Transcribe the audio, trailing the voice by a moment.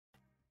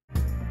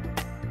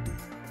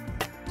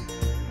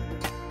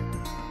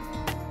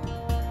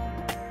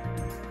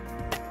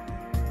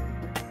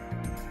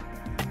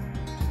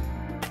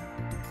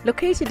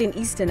Located in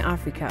Eastern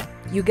Africa,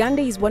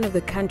 Uganda is one of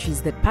the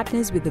countries that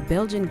partners with the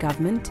Belgian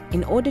government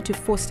in order to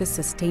foster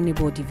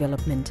sustainable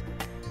development.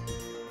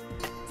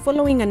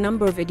 Following a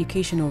number of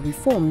educational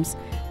reforms,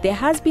 there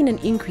has been an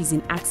increase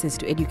in access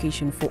to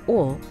education for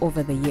all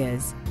over the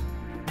years.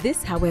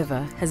 This,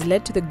 however, has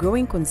led to the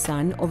growing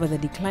concern over the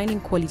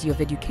declining quality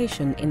of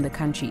education in the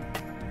country.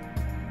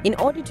 In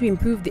order to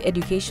improve the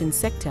education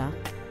sector,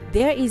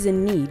 there is a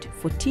need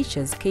for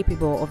teachers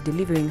capable of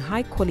delivering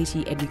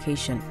high-quality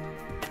education.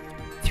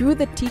 Through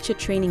the Teacher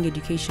Training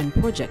Education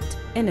Project,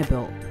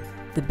 Enabel,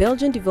 the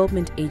Belgian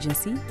Development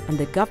Agency and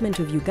the Government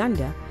of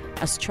Uganda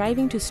are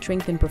striving to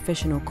strengthen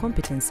professional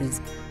competences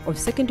of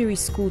secondary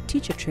school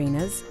teacher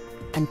trainers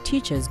and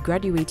teachers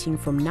graduating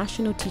from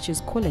national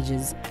teachers'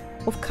 colleges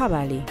of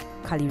Kabale,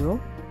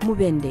 Kaliro,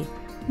 Mubende,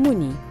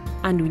 Muni,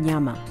 and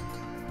Unyama.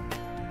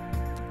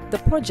 The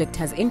project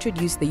has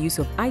introduced the use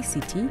of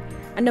ICT,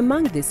 and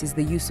among this is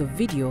the use of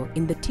video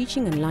in the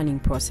teaching and learning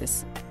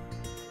process.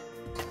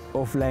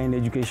 Offline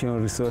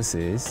educational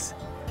resources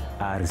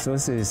are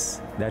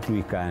resources that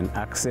we can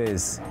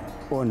access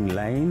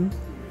online,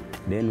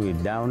 then we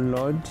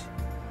download,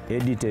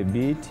 edit a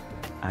bit,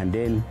 and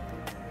then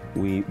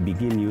we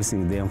begin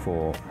using them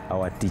for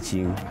our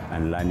teaching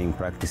and learning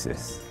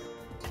practices.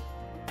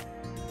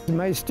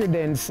 My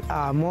students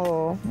are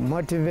more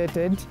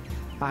motivated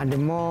and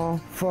more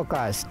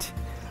focused,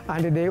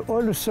 and they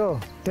also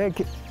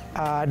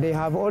they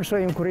have also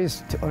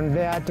increased on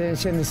their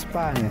attention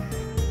span,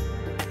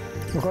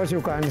 because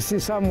you can see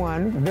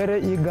someone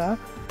very eager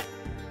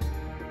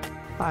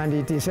and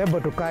it is able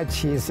to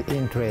catch his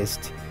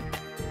interest.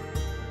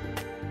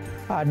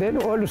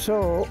 Then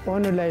also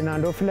online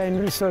and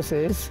offline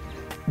resources,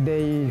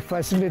 they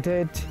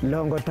facilitate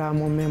longer term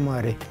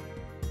memory.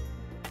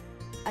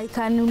 I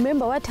can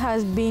remember what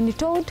has been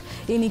taught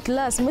in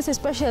class, most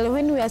especially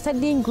when we are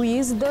studying, we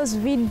use those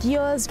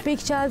videos,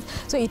 pictures,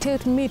 so it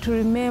helped me to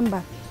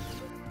remember.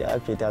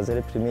 Actually, it has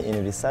helped me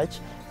in research.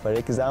 For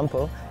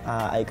example,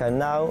 I can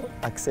now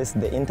access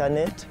the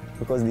internet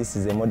because this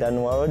is a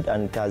modern world,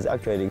 and it has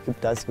actually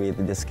equipped us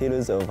with the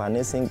skills of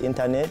harnessing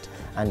internet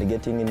and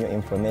getting new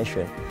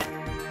information.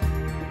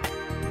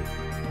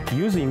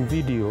 Using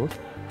video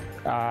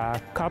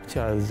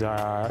captures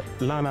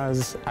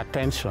learners'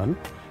 attention,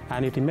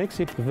 and it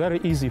makes it very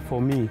easy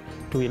for me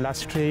to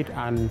illustrate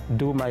and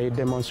do my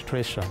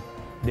demonstration.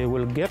 They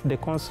will get the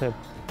concept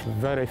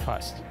very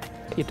fast.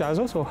 It has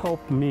also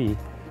helped me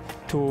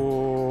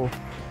to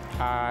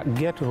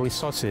get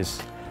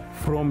resources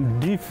from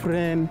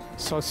different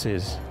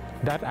sources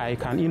that I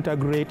can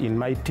integrate in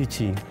my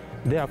teaching,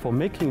 therefore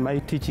making my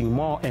teaching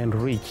more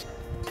enriched.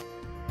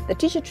 The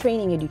Teacher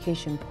Training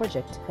Education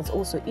Project has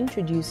also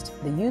introduced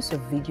the use of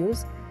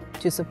videos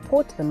to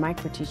support the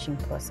micro-teaching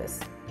process.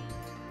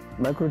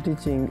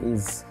 Micro-teaching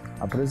is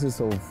a process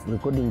of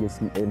recording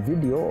a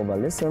video of a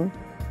lesson,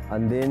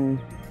 and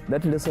then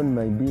that lesson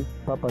might be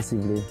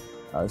purposely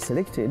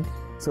selected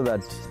so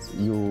that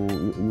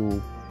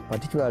you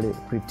particularly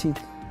critique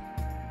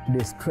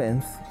the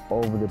strength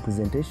of the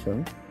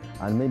presentation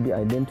and maybe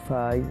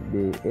identify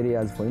the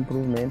areas for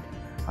improvement,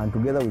 and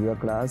together with your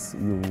class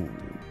you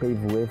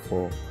pave way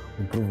for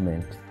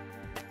improvement.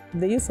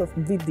 The use of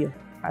video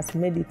has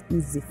made it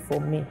easy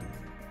for me.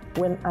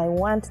 When I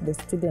want the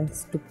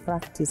students to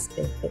practice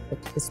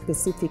a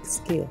specific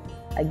skill,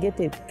 I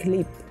get a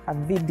clip, a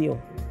video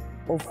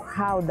of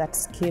how that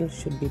skill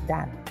should be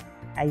done.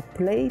 I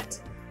play it,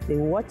 they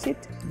watch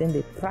it, then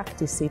they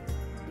practice it.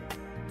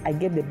 I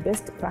get the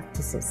best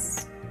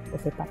practices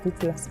of a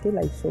particular skill,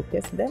 I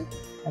showcase them,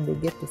 and they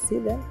get to see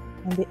them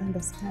and they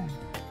understand.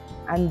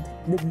 And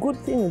the good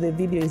thing with the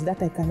video is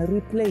that I can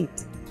replay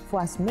it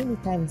for as many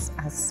times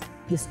as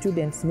the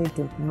students need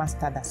to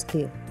master the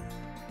skill.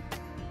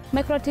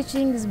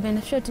 Micro-teaching is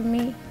beneficial to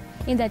me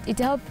in that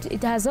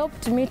it has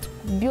helped me to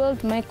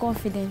build my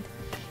confidence,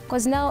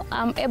 because now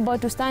I'm able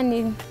to stand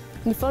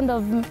in front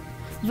of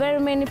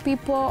very many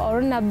people, or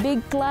in a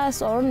big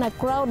class, or in a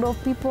crowd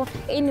of people.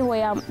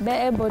 Anyway, I'm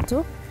able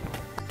to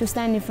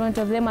stand in front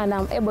of them and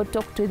I'm able to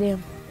talk to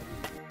them.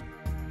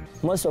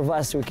 Most of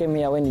us, we came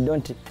here when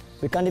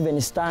we can't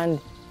even stand,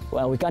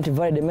 well, we can't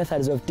vary the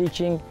methods of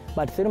teaching,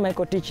 but through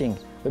micro-teaching,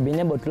 we've been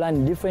able to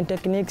learn different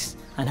techniques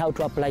and how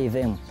to apply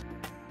them.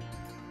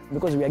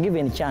 Because we are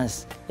given a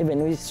chance,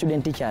 even with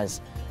student teachers,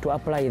 to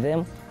apply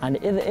them,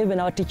 and even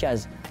our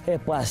teachers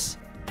help us.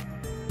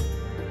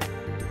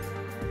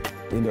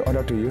 In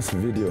order to use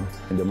video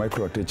in the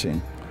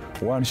micro-teaching,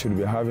 one should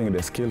be having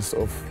the skills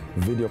of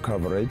video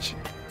coverage,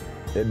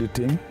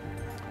 editing,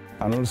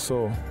 and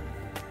also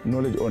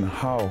knowledge on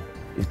how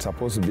it's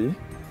supposed to be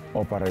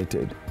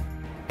operated.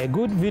 A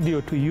good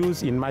video to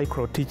use in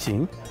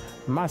micro-teaching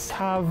must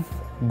have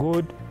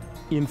good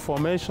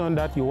information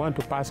that you want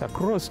to pass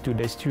across to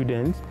the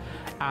students,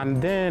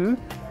 and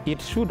then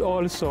it should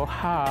also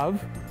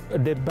have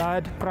the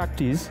bad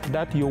practice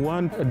that you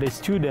want the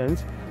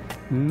students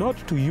not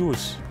to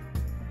use.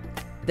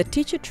 The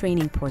Teacher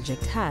Training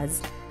Project has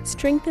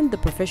strengthened the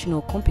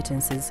professional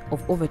competences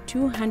of over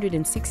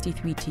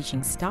 263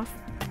 teaching staff,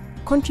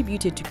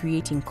 contributed to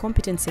creating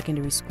competent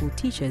secondary school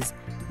teachers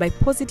by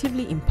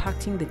positively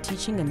impacting the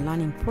teaching and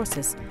learning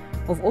process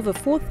of over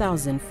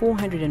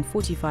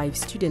 4,445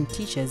 student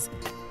teachers,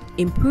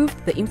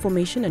 improved the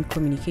information and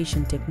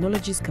communication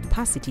technologies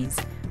capacities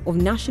of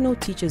national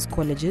teachers'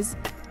 colleges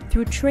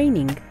through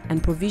training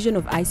and provision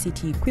of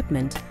ICT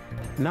equipment.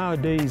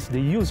 Nowadays, the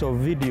use of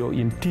video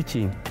in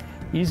teaching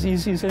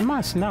is a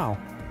must now.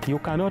 You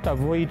cannot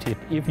avoid it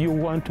if you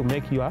want to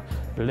make your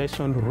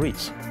lesson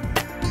rich.